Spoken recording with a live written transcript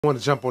I want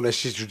to jump on that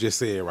shit you just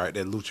said, right?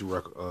 That Lucci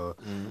record.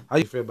 How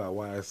you feel about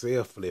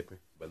YSL flipping,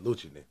 but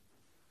Lucci then?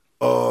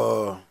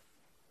 I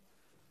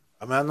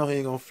mean, I know he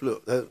ain't gonna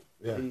flip. That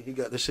Yeah. he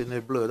got that shit in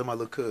his blood. That's my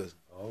little cousin.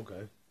 Oh,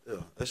 okay.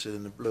 Yeah, that shit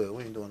in the blood.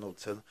 We ain't doing no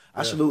telling.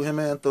 I salute him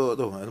and Thug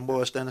though. And them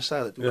boys standing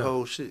silent through the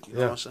whole shit. You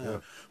know what I'm saying? Yeah.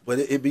 But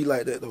it be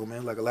like that though,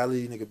 man. Like a lot of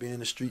these niggas be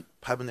in the street,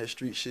 popping that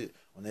street shit.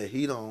 When that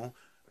heat on,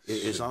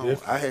 it's on.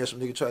 Different. I had some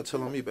niggas try to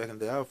tell on me back in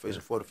the day. I was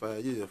facing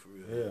 45 years for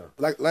real. Yeah.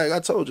 Like I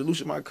told you,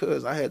 Lucci my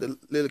cousin. I had to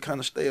literally kind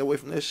of stay away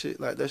from that shit.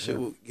 Like that shit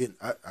was getting.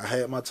 I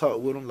had my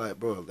talk with him. Like,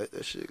 bro, let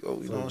that shit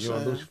go. You know what I'm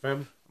saying? You Lucci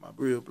family? My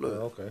real blood.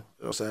 Oh, okay.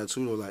 Outside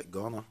too though, like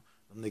Ghana.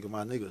 Them niggas,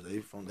 my niggas,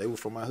 they were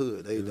from my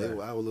hood. They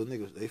were our little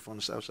niggas. They from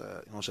the south side. You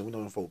know what I'm saying? We know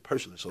them folk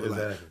personally. So like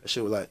that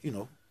shit was like, you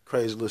know,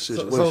 crazy little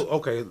situation. So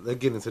okay, let's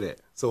get into that.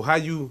 So how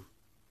you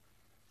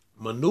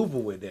maneuver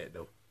with that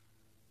though?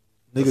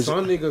 Niggas,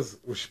 some niggas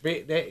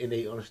respect that and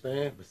they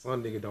understand, but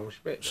some niggas don't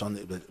respect. Some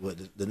but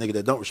the nigga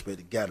that don't respect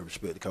it gotta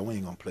respect it, cause we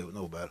ain't gonna play with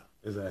nobody.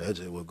 Exactly. That's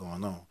just what's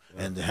going on.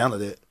 Yeah. And to handle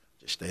that,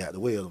 just stay out the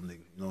way of them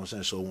niggas. You know what I'm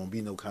saying? So it won't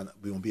be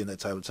we won't be in that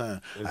type of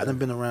time. Exactly. I done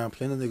been around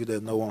plenty of niggas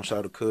that know I'm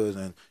shout of cuz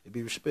and it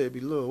be respect, it be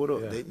love. What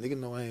up? Yeah. They niggas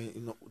know I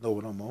ain't know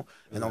what I'm on.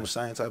 And on the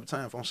same type of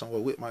time, if I'm somewhere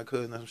with my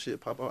cousin and some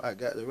shit pop out, I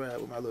got to ride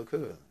with my little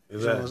cousin. You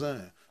know what I'm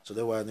saying? So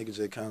that's why niggas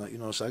just kinda, you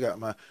know what I'm saying? I got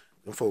them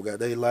folk got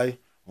their life,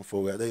 them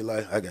folk got their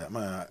life, I got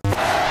mine.